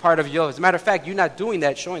discipline is part of you. As a matter of fact, you're not doing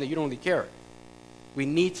that, showing that you don't really care. We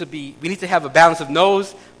need to have a balance of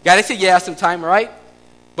no's. Gotta say yeah sometime, right?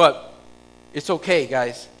 But it's okay,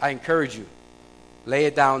 guys. I encourage you. Lay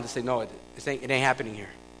it down to say, no, it ain't happening here.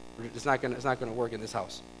 It's not gonna work in this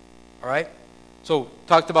house. All right? So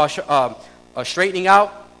talked about straightening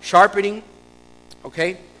out, sharpening,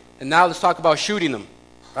 okay? And now let's talk about shooting them,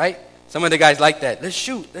 right? Some of the guys like that. Let's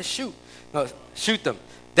shoot. No, shoot them.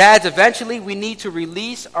 Dads, eventually we need to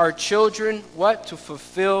release our children, what? To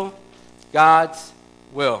fulfill God's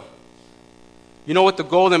will. You know what the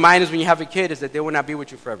goal in mind is when you have a kid is that they will not be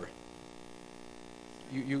with you forever.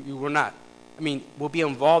 You will not. I mean, we'll be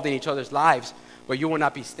involved in each other's lives, but you will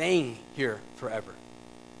not be staying here forever.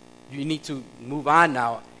 You need to move on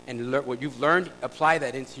now and learn what you've learned, apply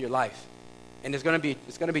that into your life. And it's going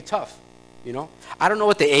to be tough, you know? I don't know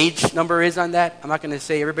what the age number is on that. I'm not going to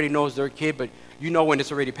say everybody knows their kid, but you know when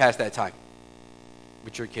it's already past that time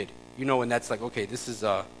with your kid. You know when that's like, okay, this is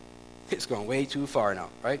it's going way too far now,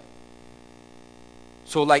 right?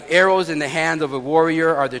 So like arrows in the hand of a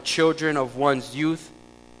warrior are the children of one's youth.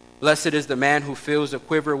 Blessed is the man who fills a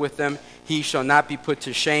quiver with them. He shall not be put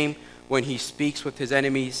to shame when he speaks with his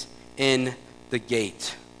enemies in the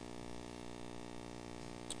gate.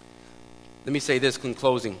 Let me say this in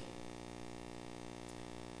closing.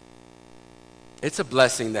 It's a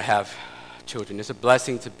blessing to have children. It's a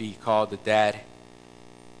blessing to be called a dad.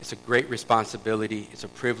 It's a great responsibility. It's a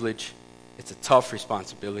privilege. It's a tough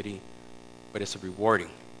responsibility, but it's rewarding.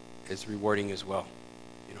 It's rewarding as well.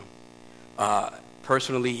 You know,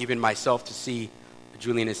 personally, even myself, to see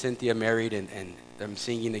Julian and Cynthia married and them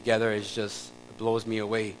singing together it blows me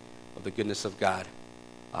away of the goodness of God.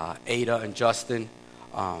 Ada and Justin,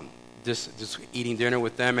 just eating dinner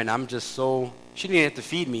with them, and I'm just so, she didn't have to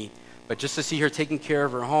feed me, but just to see her taking care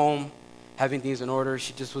of her home, having things in order,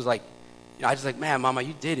 she just was like, you know, I just like, man, Mama,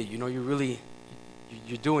 you did it. You know,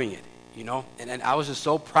 you're doing it, you know? And I was just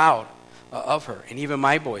so proud of her. And even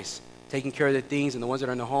my boys, taking care of the things, and the ones that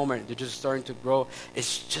are in the home, and they're just starting to grow.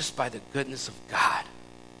 It's just by the goodness of God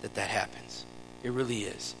that happens. It really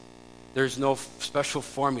is. There's no special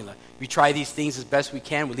formula. We try these things as best we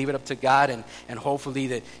can. We leave it up to God, and hopefully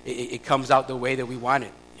that it comes out the way that we want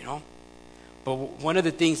it, you know? But one of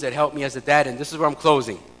the things that helped me as a dad, and this is where I'm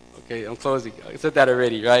closing. Okay, I'm closing. I said that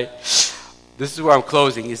already, right? This is where I'm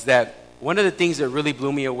closing, is that one of the things that really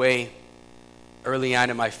blew me away early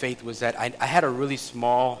on in my faith was that I had a really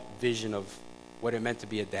small vision of what it meant to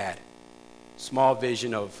be a dad. Small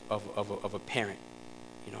vision of a parent,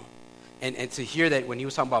 you know. And to hear that when he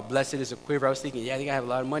was talking about blessed is a quiver, I was thinking, yeah, I think I have a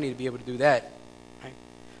lot of money to be able to do that, right?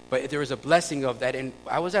 But there was a blessing of that. And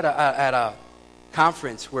I was at a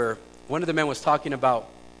conference where one of the men was talking about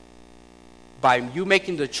by you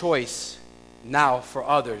making the choice now for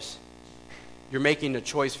others, you're making the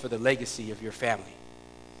choice for the legacy of your family.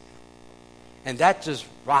 And that just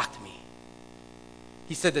rocked me.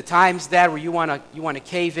 He said the times, Dad, where you want to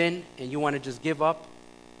cave in and you want to just give up,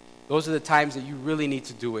 those are the times that you really need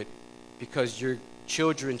to do it, because your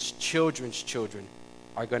children's children's children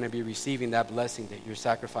are going to be receiving that blessing that you're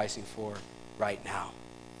sacrificing for right now.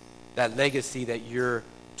 That legacy that you're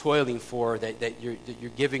toiling for, that you're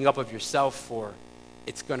giving up of yourself for,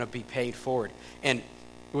 it's going to be paid forward. And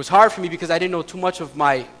it was hard for me because I didn't know too much of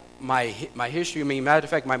my history. I mean, matter of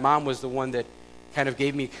fact, my mom was the one that kind of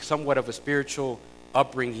gave me somewhat of a spiritual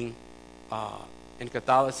upbringing in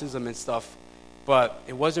Catholicism and stuff, but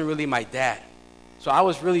it wasn't really my dad. So I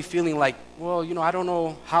was really feeling like, well, you know, I don't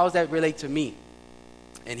know, how does that relate to me?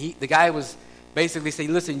 And the guy was basically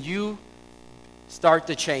saying, listen, you start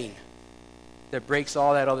the chain that breaks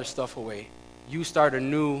all that other stuff away. You start a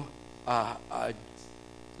new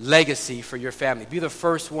legacy for your family. Be the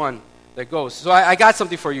first one that goes. So I got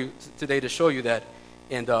something for you today to show you that.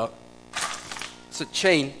 And it's a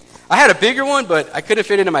chain. I had a bigger one, but I couldn't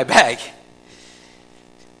fit it in my bag.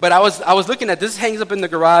 But I was looking at this. Hangs up in the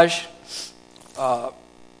garage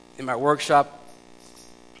in my workshop.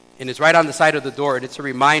 And it's right on the side of the door. And it's a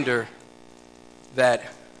reminder that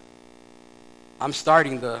I'm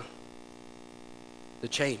starting the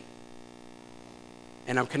chain.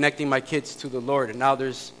 And I'm connecting my kids to the Lord. And now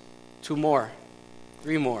there's 2 more,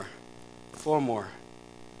 3 more, 4 more,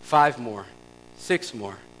 5 more, 6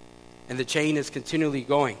 more. And the chain is continually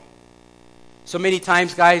going. So many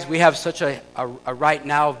times, guys, we have such a right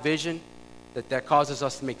now vision that causes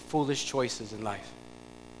us to make foolish choices in life.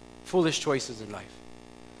 Foolish choices in life.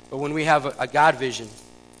 But when we have a God vision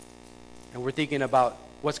and we're thinking about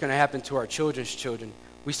what's going to happen to our children's children,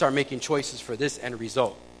 we start making choices for this end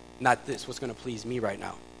result, not this, what's going to please me right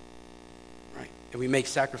now. Right? And we make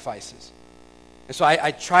sacrifices. And so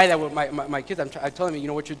I try that with my kids. I tell them, you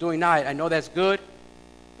know, what you're doing now, I know that's good,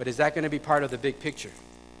 but is that going to be part of the big picture?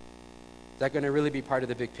 Is that going to really be part of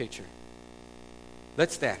the big picture?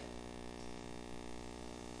 Let's stand.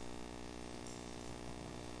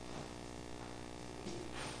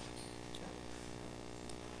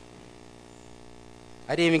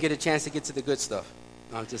 I didn't even get a chance to get to the good stuff.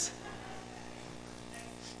 No, you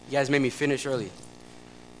guys made me finish early.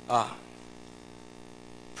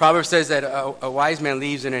 Proverbs says that a wise man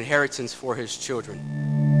leaves an inheritance for his children.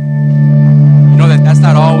 You know that's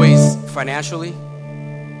not always financially.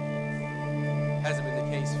 Hasn't been the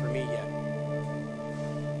case for me yet.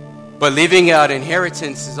 But leaving an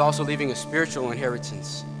inheritance is also leaving a spiritual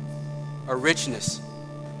inheritance, a richness.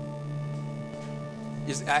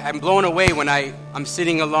 I'm blown away when I'm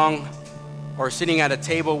sitting along or sitting at a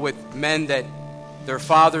table with men that their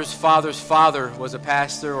father's father was a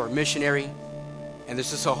pastor or missionary. And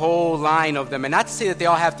there's just a whole line of them. And not to say that they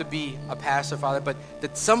all have to be a pastor, father, but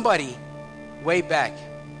that somebody way back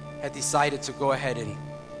had decided to go ahead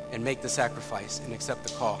and make the sacrifice and accept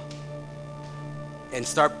the call. And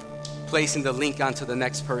start placing the link onto the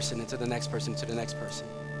next person, and to the next person, to the next person.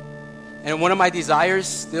 And one of my desires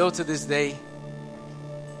still to this day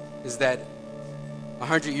is that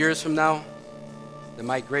 100 years from now, that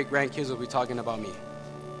my great-grandkids will be talking about me.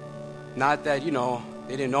 Not that,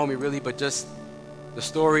 they didn't know me really, but just the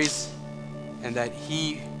stories, and that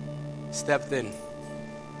he stepped in.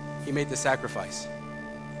 He made the sacrifice.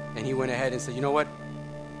 And he went ahead and said, you know what?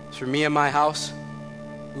 As for me and my house,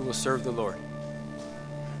 we will serve the Lord.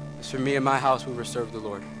 As for me and my house, we will serve the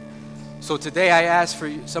Lord. So today I ask for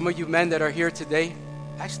you, some of you men that are here today,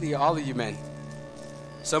 actually all of you men.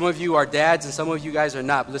 Some of you are dads and some of you guys are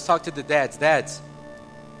not. But let's talk to the dads. Dads,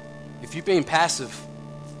 if you're being passive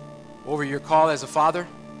over your call as a father,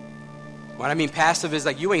 what I mean passive is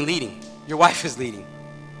like you ain't leading. Your wife is leading.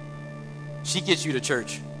 She gets you to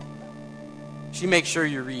church. She makes sure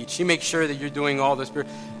you read. She makes sure that you're doing all this. I'm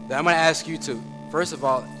going to ask you to, first of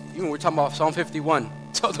all, even we're talking about Psalm 51,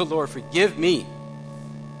 tell the Lord, forgive me,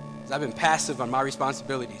 because I've been passive on my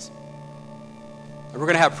responsibilities. And we're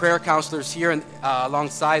going to have prayer counselors here and,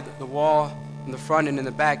 alongside the wall, in the front and in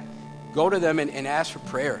the back. Go to them and ask for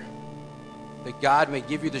prayer, that God may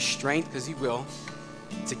give you the strength, because he will,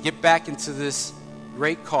 to get back into this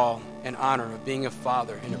great call and honor of being a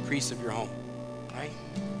father and a priest of your home. Right?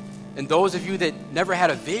 And those of you that never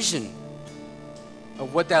had a vision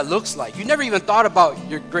of what that looks like, you never even thought about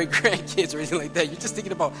your great-grandkids or anything like that. You're just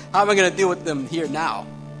thinking about, how am I going to deal with them here now?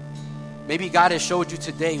 Maybe God has showed you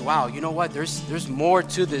today, wow, you know what? There's more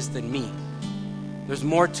to this than me. There's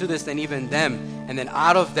more to this than even them. And then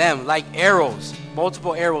out of them, like arrows,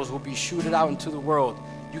 multiple arrows will be shooted out into the world.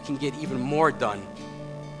 You can get even more done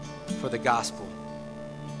for the gospel.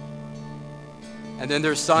 And then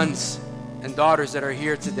there's sons and daughters that are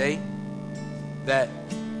here today that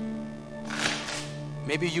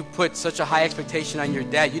maybe you put such a high expectation on your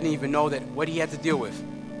dad, you didn't even know that what he had to deal with.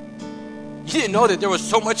 You didn't know that there was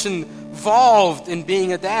so much involved in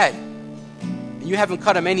being a dad. And you haven't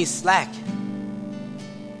cut him any slack.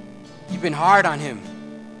 You've been hard on him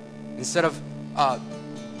instead of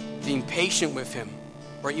being patient with him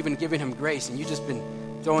or even giving him grace, and you've just been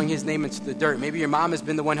throwing his name into the dirt. Maybe your mom has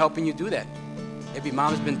been the one helping you do that. Maybe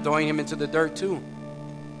mom has been throwing him into the dirt too.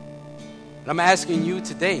 And I'm asking you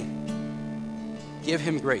today, give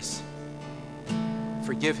him grace.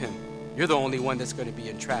 Forgive him. You're the only one that's going to be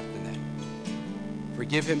entrapped in that.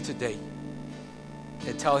 Forgive him today.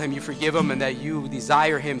 And tell him you forgive him and that you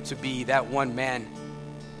desire him to be that one man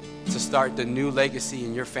to start the new legacy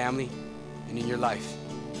in your family and in your life.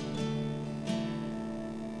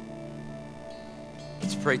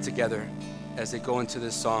 Let's pray together as they go into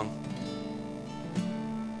this song.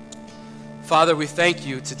 Father, we thank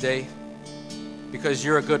you today because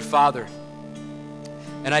you're a good father.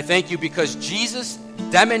 And I thank you because Jesus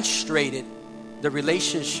demonstrated the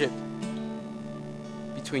relationship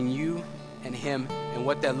between you and him and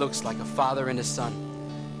what that looks like, a father and a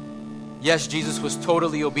son. Yes, Jesus was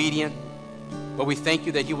totally obedient, but we thank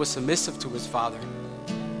you that he was submissive to his father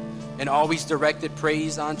and always directed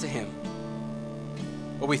praise unto him.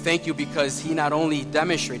 But we thank you because he not only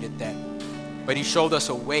demonstrated that, but he showed us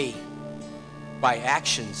a way by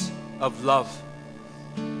actions of love,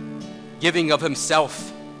 giving of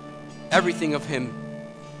himself, everything of him,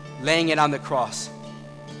 laying it on the cross,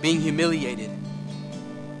 being humiliated,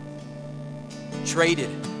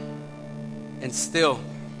 traded, and still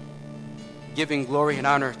giving glory and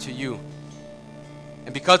honor to you.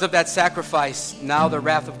 And because of that sacrifice, now the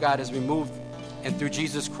wrath of God is removed, and through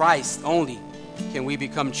Jesus Christ only can we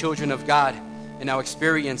become children of God and now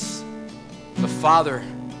experience the Father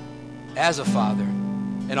as a Father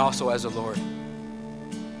and also as a Lord.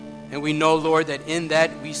 And we know, Lord, that in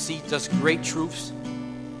that we see just great truths.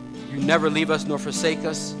 You never leave us nor forsake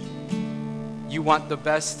us. You want the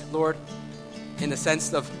best, Lord, in the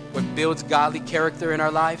sense of what builds godly character in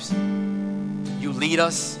our lives. You lead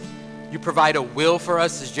us. You provide a will for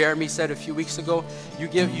us, as Jeremy said a few weeks ago.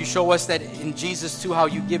 You show us that in Jesus too, how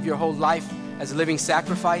you give your whole life as a living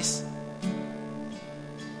sacrifice.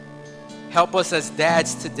 Help us as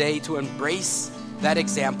dads today to embrace that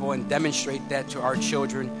example and demonstrate that to our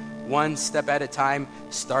children one step at a time,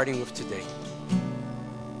 starting with today.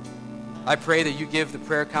 I pray that you give the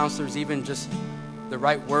prayer counselors even just the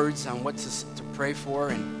right words on what to pray for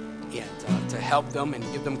and to help them and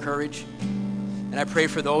give them courage. And I pray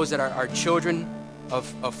for those that are children of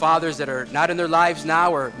fathers that are not in their lives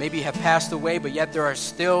now or maybe have passed away, but yet there are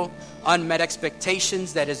still unmet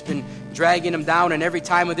expectations that has been dragging them down. And every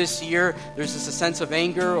time of this year, there's just a sense of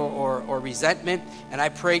anger or resentment. And I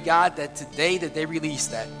pray, God, that today that they release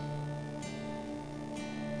that.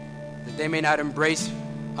 That they may not embrace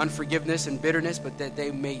unforgiveness and bitterness, but that they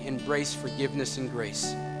may embrace forgiveness and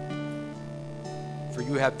grace. For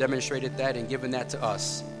you have demonstrated that and given that to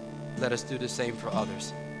us. Let us do the same for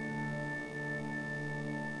others.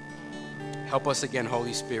 Help us again,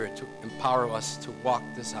 Holy Spirit, to empower us to walk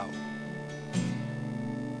this out.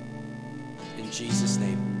 In Jesus'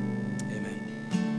 name.